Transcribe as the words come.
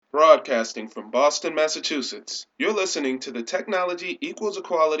Broadcasting from Boston, Massachusetts, you're listening to the Technology Equals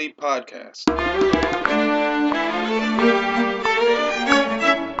Equality podcast.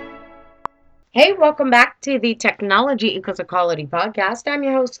 Hey, welcome back to the Technology Equals Equality podcast. I'm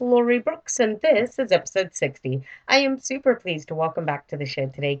your host, Lori Brooks, and this is episode 60. I am super pleased to welcome back to the show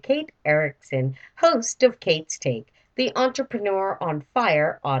today Kate Erickson, host of Kate's Take, the Entrepreneur on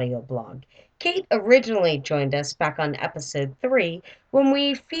Fire audio blog. Kate originally joined us back on episode 3 when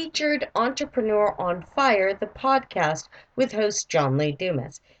we featured Entrepreneur on Fire, the podcast, with host John Lee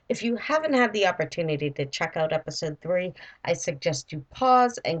Dumas. If you haven't had the opportunity to check out episode 3, I suggest you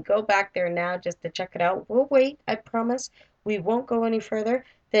pause and go back there now just to check it out. We'll wait, I promise. We won't go any further.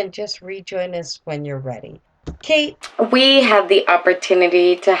 Then just rejoin us when you're ready. Kate, we had the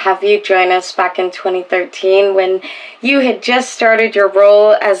opportunity to have you join us back in 2013 when you had just started your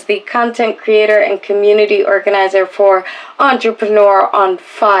role as the content creator and community organizer for Entrepreneur on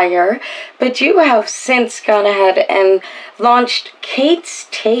Fire. But you have since gone ahead and launched Kate's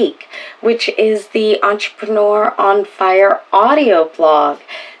Take, which is the Entrepreneur on Fire audio blog.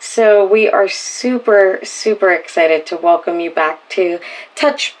 So we are super, super excited to welcome you back to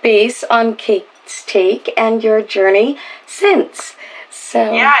touch base on Kate's Take and your journey since. Yeah,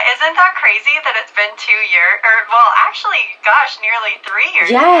 isn't that crazy that it's been 2 years? Or, well, actually, gosh, nearly 3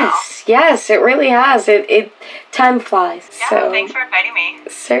 years now. Yes, it really has. It time flies. Yeah, so, thanks for inviting me.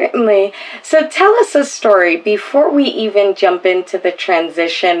 Certainly. So tell us a story before we even jump into the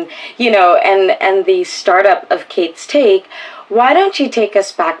transition, and the startup of Kate's Take. Why don't you take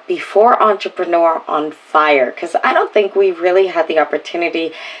us back before Entrepreneur on Fire? Because I don't think we really had the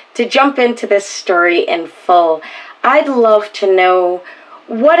opportunity to jump into this story in full. I'd love to know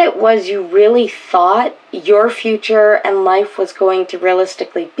what it was you really thought your future and life was going to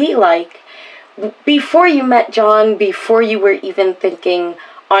realistically be like before you met John, before you were even thinking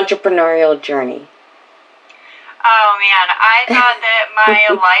entrepreneurial journey. Oh, man, I thought that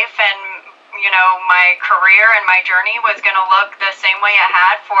my life and my career and my journey was going to look the same way it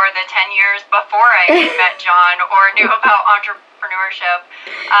had for the 10 years before I met John or knew about entrepreneurship.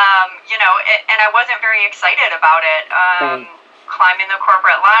 And I wasn't very excited about it. Climbing the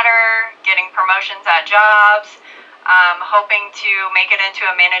corporate ladder, getting promotions at jobs, hoping to make it into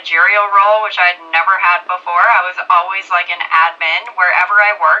a managerial role, which I'd never had before. I was always like an admin. Wherever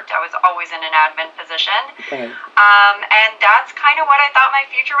I worked, I was always in an admin position. And that's kind of what I thought my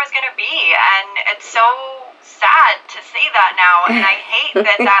future was going to be. And it's so sad to say that now. And I hate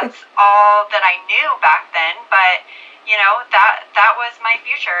that that's all that I knew back then. But that was my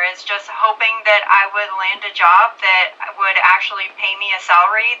future, is just hoping that I would land a job that would actually pay me a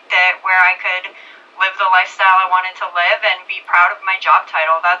salary that where I could live the lifestyle I wanted to live and be proud of my job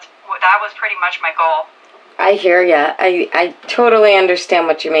title. That was pretty much my goal. I hear ya. I totally understand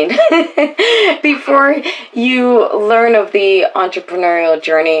what you mean. Before you learn of the entrepreneurial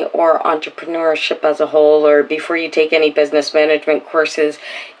journey or entrepreneurship as a whole, or before you take any business management courses,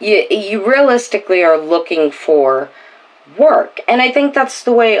 you realistically are looking for work. And I think that's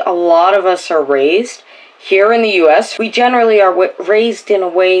the way a lot of us are raised. Here in the U.S., we generally are raised in a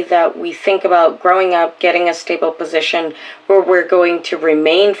way that we think about growing up, getting a stable position where we're going to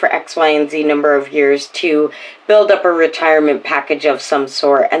remain for X, Y, and Z number of years to build up a retirement package of some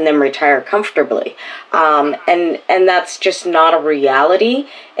sort and then retire comfortably. And that's just not a reality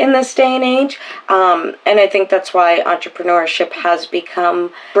in this day and age. And I think that's why entrepreneurship has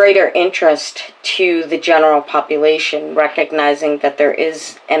become greater interest to the general population, recognizing that there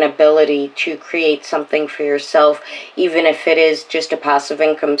is an ability to create something for yourself, even if it is just a passive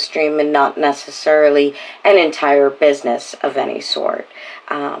income stream and not necessarily an entire business of any sort.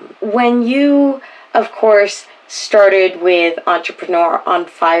 When you, of course, started with Entrepreneur on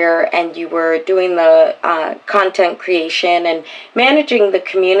Fire and you were doing the content creation and managing the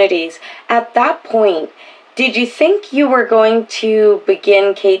communities, at that point, did you think you were going to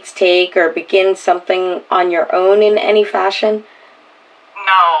begin Kate's Take or begin something on your own in any fashion?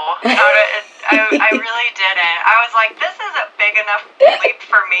 No, I really didn't. I was like, this is a big enough leap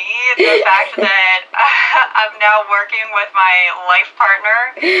for me. The fact that I'm now working with my life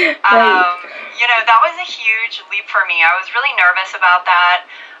partner, that was a huge leap for me. I was really nervous about that.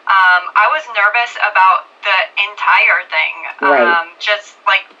 I was nervous about the entire thing. Just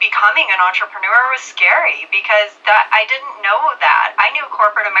like becoming an entrepreneur was scary because I didn't know that. I knew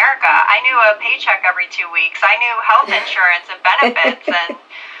corporate America. I knew a paycheck every 2 weeks. I knew health insurance and benefits. And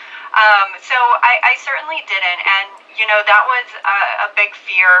so I certainly didn't. And, that was a big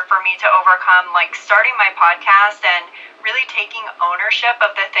fear for me to overcome, like starting my podcast and really taking ownership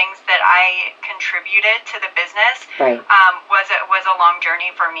of the things that I contributed to the business Right. was a long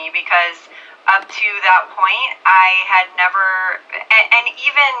journey for me, because up to that point, I had never, and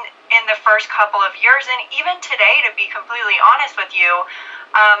even in the first couple of years, and even today, to be completely honest with you,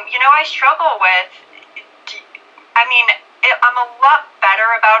 I struggle with, I'm a lot better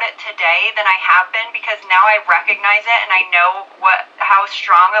about it today than I have been, because now I recognize it and I know how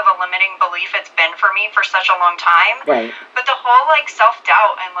strong of a limiting belief it's been for me for such a long time. Right. But the whole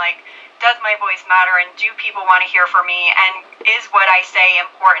self-doubt and does my voice matter, and do people want to hear from me, and is what I say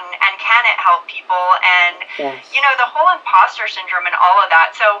important, and can it help people, and Yes. the whole imposter syndrome and all of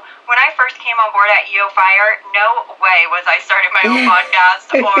that. So when I first came on board at EO Fire, no way was I starting my own podcast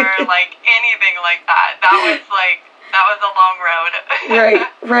or anything like that. That was a long road.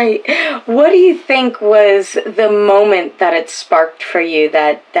 Right. What do you think was the moment that it sparked for you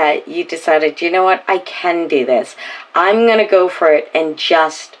that you decided, you know what, I can do this. I'm going to go for it and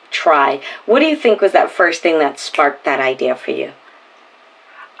just try. What do you think was that first thing that sparked that idea for you?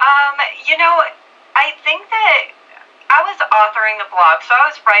 I think that I was authoring the blog, so I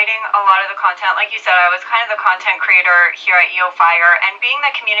was writing a lot of the content. Like you said, I was kind of the content creator here at EO Fire, and being the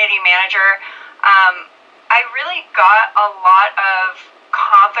community manager, I really got a lot of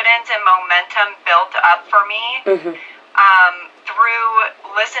confidence and momentum built up for me through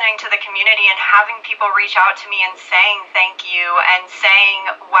listening to the community and having people reach out to me and saying thank you and saying,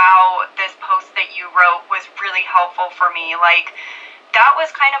 wow, this post that you wrote was really helpful for me. That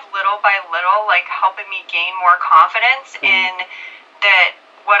was kind of little by little, helping me gain more confidence in that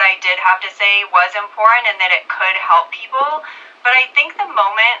what I did have to say was important and that it could help people. But I think the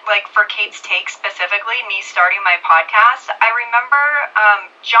moment, for Kate's Take specifically, me starting my podcast, I remember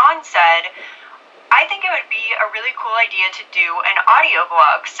John said, I think it would be a really cool idea to do an audio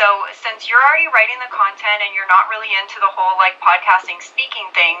blog. So since you're already writing the content and you're not really into the whole podcasting speaking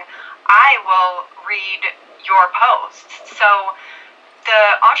thing, I will read your posts. So the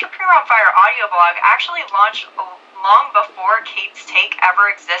Entrepreneur on Fire audio blog actually launched long before Kate's Take ever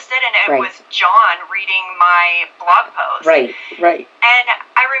existed, and it was John reading my blog post. Right. And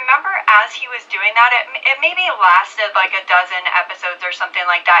I remember as he was doing that, it maybe lasted a dozen episodes or something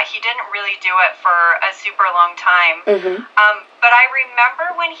like that. He didn't really do it for a super long time. But I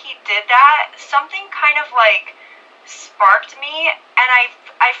remember when he did that, something kind of sparked me, and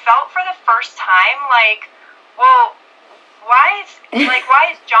I felt for the first time well, why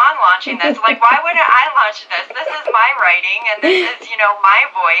is John launching this? Why wouldn't I launch this? This is my writing, and this is, my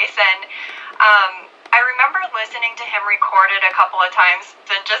voice. And I remember listening to him record it a couple of times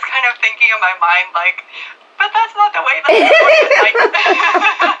and just kind of thinking in my mind, but that's not the way that it's going.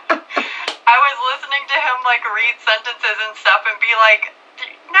 I was listening to him read sentences and stuff and be like,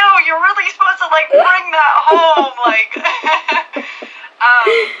 no, you're really supposed to bring that home.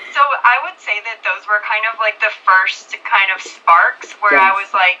 So I would say that those were kind of the first kind of sparks where I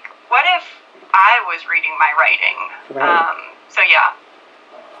was like, what if I was reading my writing? So yeah.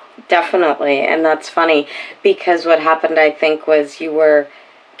 Definitely. And that's funny, because what happened, I think, was you were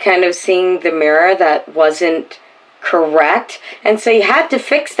kind of seeing the mirror that wasn't correct, and so you had to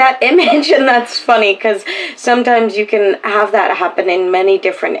fix that image. And that's funny, because sometimes you can have that happen in many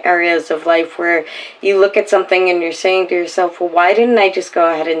different areas of life, where you look at something and you're saying to yourself, well, why didn't I just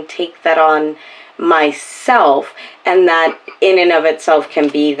go ahead and take that on myself? And that in and of itself can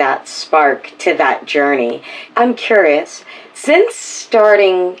be that spark to that journey. I'm curious, since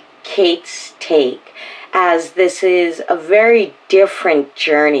starting Kate's Take, as this is a very different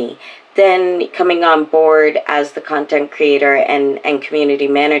journey than coming on board as the content creator and community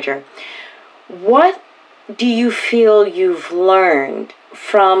manager, what do you feel you've learned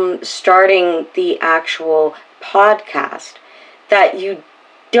from starting the actual podcast that you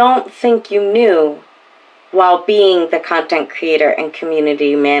don't think you knew while being the content creator and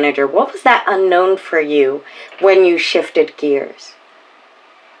community manager? What was that unknown for you when you shifted gears?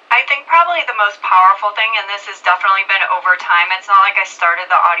 I think probably the most powerful thing, and this has definitely been over time, it's not like I started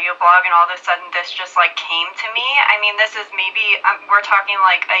the audio blog and all of a sudden this just came to me. I mean, this is maybe, we're talking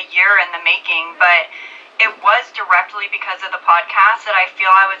a year in the making, but it was directly because of the podcast that I feel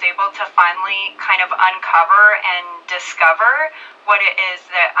I was able to finally kind of uncover and discover what it is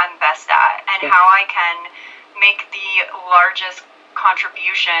that I'm best at and how I can make the largest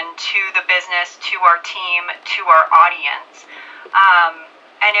contribution to the business, to our team, to our audience.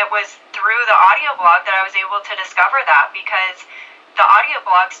 And it was through the audio blog that I was able to discover that, because the audio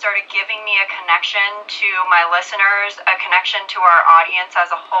blog started giving me a connection to my listeners, a connection to our audience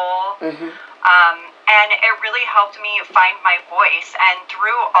as a whole. And it really helped me find my voice. And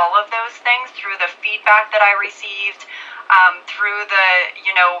through all of those things, through the feedback that I received, through the,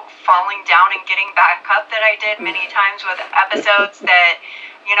 falling down and getting back up that I did many times with episodes that,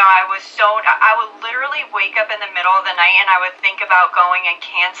 I would literally wake up in the middle of the night and I would think about going and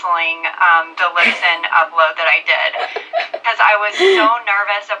canceling the Libsyn upload that I did, because I was so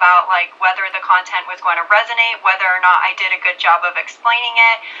nervous about like whether the content was going to resonate, whether or not I did a good job of explaining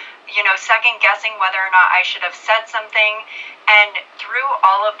it, second guessing whether or not I should have said something. And through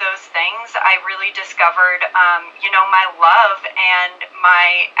all of those things, I really discovered, my love and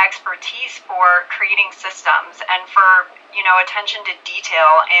my expertise for creating systems and for, attention to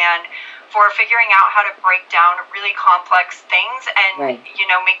detail and for figuring out how to break down really complex things and,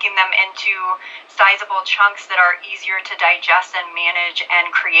 making them into sizable chunks that are easier to digest and manage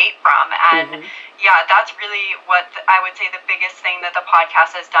and create from. And yeah, that's really what I would say the biggest thing that the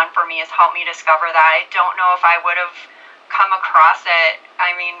podcast has done for me is help me discover that. I don't know if I would have come across it.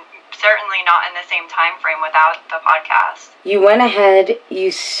 I mean, certainly not in the same time frame without the podcast. You went ahead,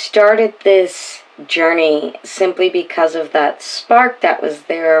 you started this journey simply because of that spark that was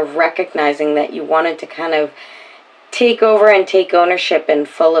there, recognizing that you wanted to kind of take over and take ownership and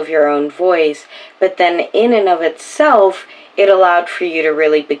full of your own voice. But then in and of itself, it allowed for you to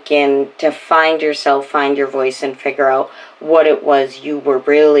really begin to find yourself, find your voice, and figure out what it was you were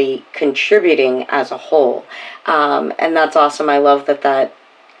really contributing as a whole. And that's awesome. I love that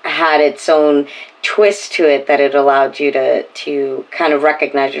had its own twist to it, that it allowed you to kind of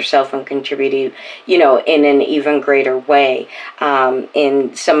recognize yourself and contribute, in an even greater way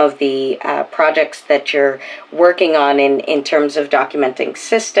in some of the projects that you're working on in terms of documenting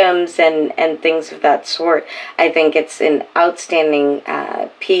systems and things of that sort. I think it's an outstanding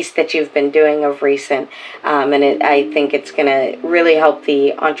piece that you've been doing of recent, and I think it's going to really help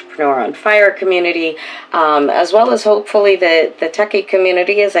the Entrepreneur on Fire community, as well as hopefully the techie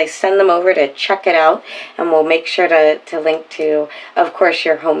community, as I send them over to check it out, and we'll make sure to link to, of course,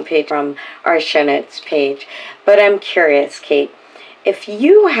 your homepage from our show notes page. But I'm curious, Kate, if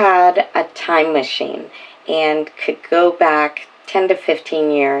you had a time machine and could go back 10 to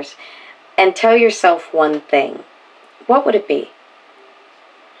 15 years and tell yourself one thing, what would it be?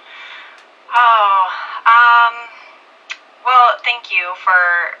 Well, thank you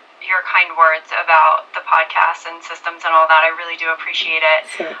for your kind words about the podcast and systems and all that. I really do appreciate it.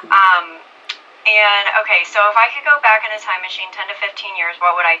 And okay, so if I could go back in a time machine 10 to 15 years,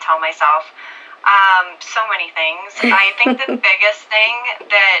 what would I tell myself? So many things. I think the biggest thing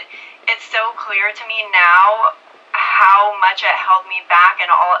that it's so clear to me now how much it held me back in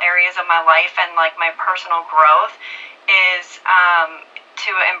all areas of my life and like my personal growth is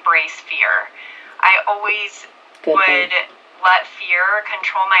to embrace fear. I always would let fear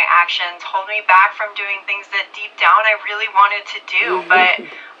control my actions, hold me back from doing things that deep down I really wanted to do, but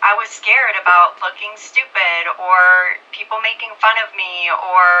I was scared about looking stupid or people making fun of me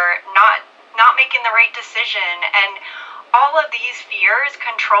or not making the right decision. And all of these fears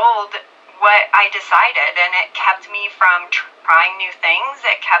controlled what I decided, and it kept me from trying new things.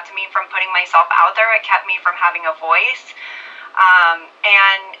 It kept me from putting myself out there. It kept me from having a voice.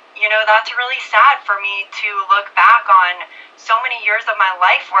 And that's really sad for me to look back on so many years of my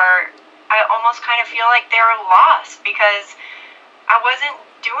life where I almost kind of feel like they were lost because I wasn't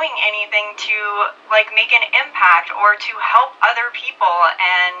doing anything to like make an impact or to help other people.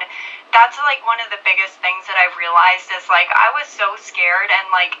 And that's like one of the biggest things that I've realized is like I was so scared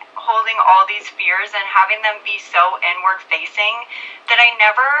and like holding all these fears and having them be so inward facing that I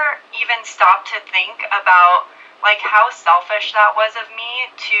never even stopped to think about like how selfish that was of me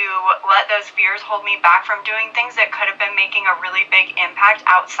to let those fears hold me back from doing things that could have been making a really big impact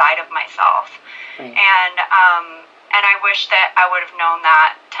outside of myself. And I wish that I would have known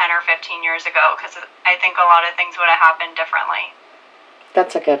that 10 or 15 years ago, because I think a lot of things would have happened differently.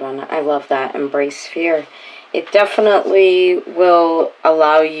 That's a good one. I love that. Embrace fear. It definitely will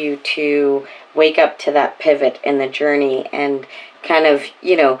allow you to wake up to that pivot in the journey and kind of,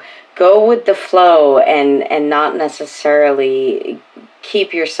 go with the flow and not necessarily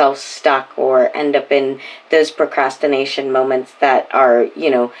keep yourself stuck or end up in those procrastination moments that are,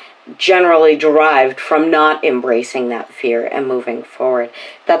 generally derived from not embracing that fear and moving forward.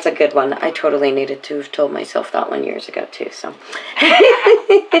 That's a good one. I totally needed to have told myself that one years ago too. So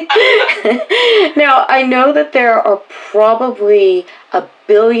now I know that there are probably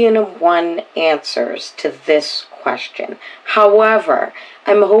 1,000,000,001 answers to this question. However,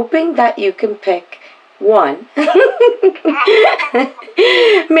 I'm hoping that you can pick one.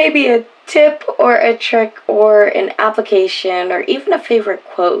 Maybe a tip or a trick or an application or even a favorite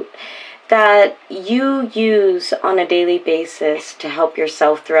quote that you use on a daily basis to help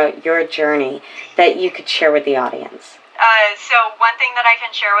yourself throughout your journey that you could share with the audience. So one thing that I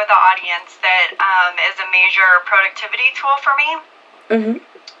can share with the audience that is a major productivity tool for me,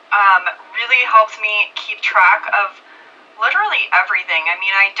 really helps me keep track of literally everything. I mean,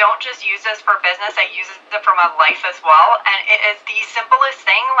 I don't just use this for business, I use it for my life as well. And it is the simplest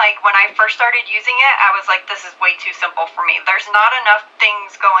thing. Like when I first started using it, I was like, this is way too simple for me. There's not enough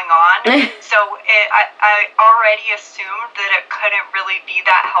things going on. So I already assumed that it couldn't really be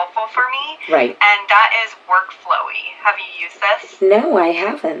that helpful for me. Right. And that is Workflowy. Have you used this? No, I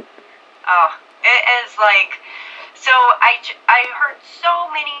haven't. Oh, it is like, so I heard so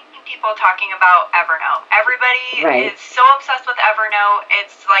many people talking about Evernote. Everybody is so obsessed with Evernote.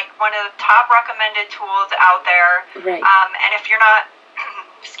 It's like one of the top recommended tools out there. Right. And if you're not,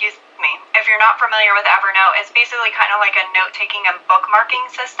 excuse me, if you're not familiar with Evernote, it's basically kind of like a note-taking and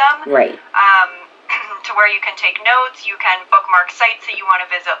bookmarking system. Right. To where you can take notes, you can bookmark sites that you want to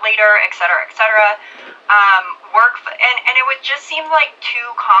visit later, et cetera, et cetera. And it would just seem like too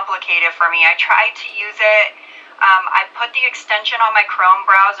complicated for me. I tried to use it. I put the extension on my Chrome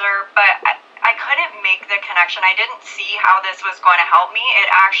browser, but I couldn't make the connection. I didn't see how this was going to help me. It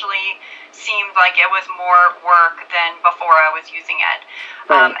actually seemed like it was more work than before I was using it.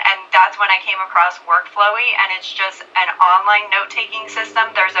 Right. And that's when I came across Workflowy, and it's just an online note-taking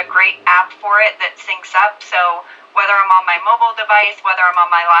system. There's a great app for it that syncs up, so whether I'm on my mobile device, whether I'm on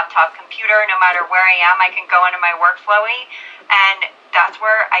my laptop computer, no matter where I am, I can go into my Workflowy, and that's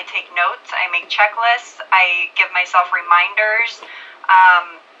where I take notes, I make checklists, I give myself reminders.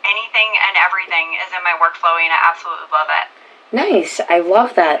 Anything and everything is in my Workflowy, and I absolutely love it. Nice. I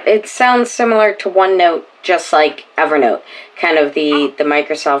love that. It sounds similar to OneNote, just like Evernote, kind of the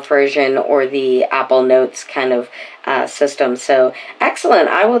Microsoft version or the Apple Notes kind of system. So excellent.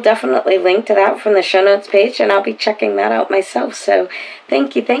 I will definitely link to that from the show notes page, and I'll be checking that out myself. So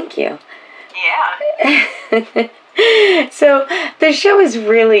thank you. Yeah. So the show is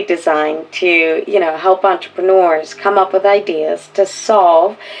really designed to, help entrepreneurs come up with ideas to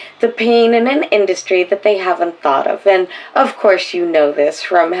solve the pain in an industry that they haven't thought of. And of course, you know this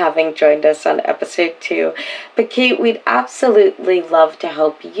from having joined us on episode 2. But Kate, we'd absolutely love to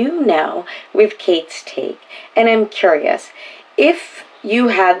help you now with Kate's take. And I'm curious, if you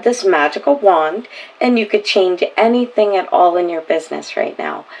had this magical wand and you could change anything at all in your business right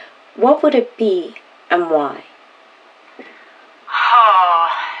now, what would it be and why? Oh,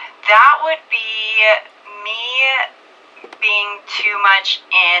 that would be me being too much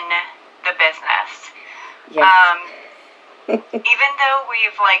in the business. Yes. Even though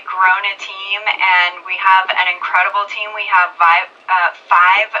we've grown a team and we have an incredible team, we have five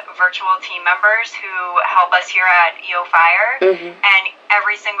virtual team members who help us here at EO Fire, and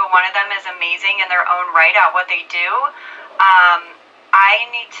every single one of them is amazing in their own right at what they do.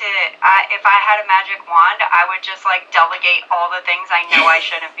 If I had a magic wand, I would just delegate all the things I know I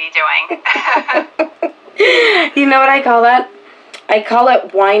shouldn't be doing. You know what I call that? I call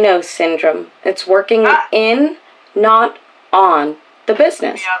it wino syndrome. It's working in, not on the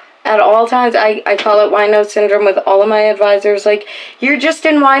business. Yep. At all times, I call it wino syndrome with all of my advisors. You're just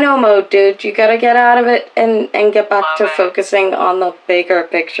in wino mode, dude. You gotta get out of it and get back to focusing on the bigger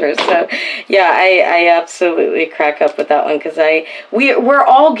picture. So, yeah, I absolutely crack up with that one because we're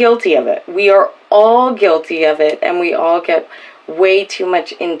all guilty of it. We are all guilty of it, and we all get way too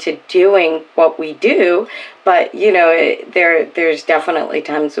much into doing what we do. But there's definitely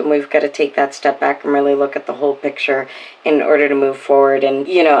times when we've got to take that step back and really look at the whole picture in order to move forward. And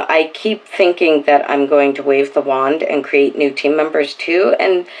I keep thinking that I'm going to wave the wand and create new team members too,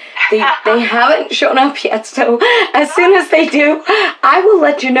 and they haven't shown up yet. So as soon as they do, I will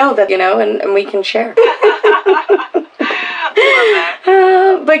let you know that and we can share.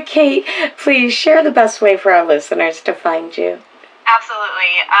 But Kate, please share the best way for our listeners to find you.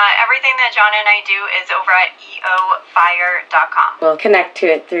 Absolutely. Everything that John and I do is over at eofire.com. We'll connect to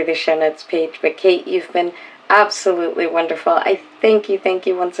it through the show notes page. But Kate, you've been absolutely wonderful. I thank you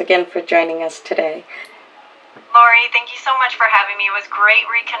once again for joining us today. Lori, thank you so much for having me. It was great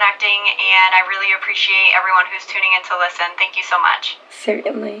reconnecting, and I really appreciate everyone who's tuning in to listen. Thank you so much.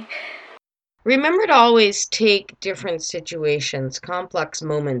 Certainly. Remember to always take different situations, complex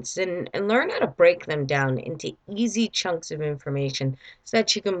moments, and learn how to break them down into easy chunks of information so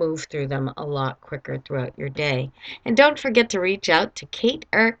that you can move through them a lot quicker throughout your day. And don't forget to reach out to Kate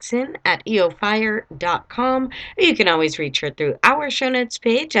Erickson at eofire.com, or you can always reach her through our show notes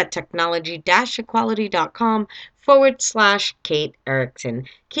page at technology-equality.com/Kate Erickson.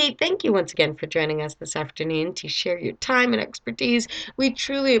 Kate, thank you once again for joining us this afternoon to share your time and expertise. We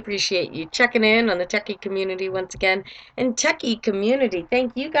truly appreciate you checking in on the techie community once again. And techie community,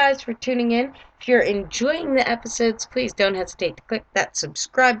 thank you guys for tuning in. If you're enjoying the episodes, please don't hesitate to click that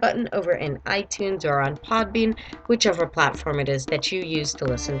subscribe button over in iTunes or on Podbean, whichever platform it is that you use to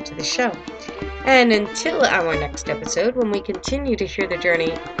listen to the show. And until our next episode, when we continue to hear the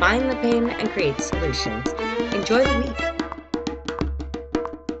journey, find the pain, and create solutions, enjoy the week.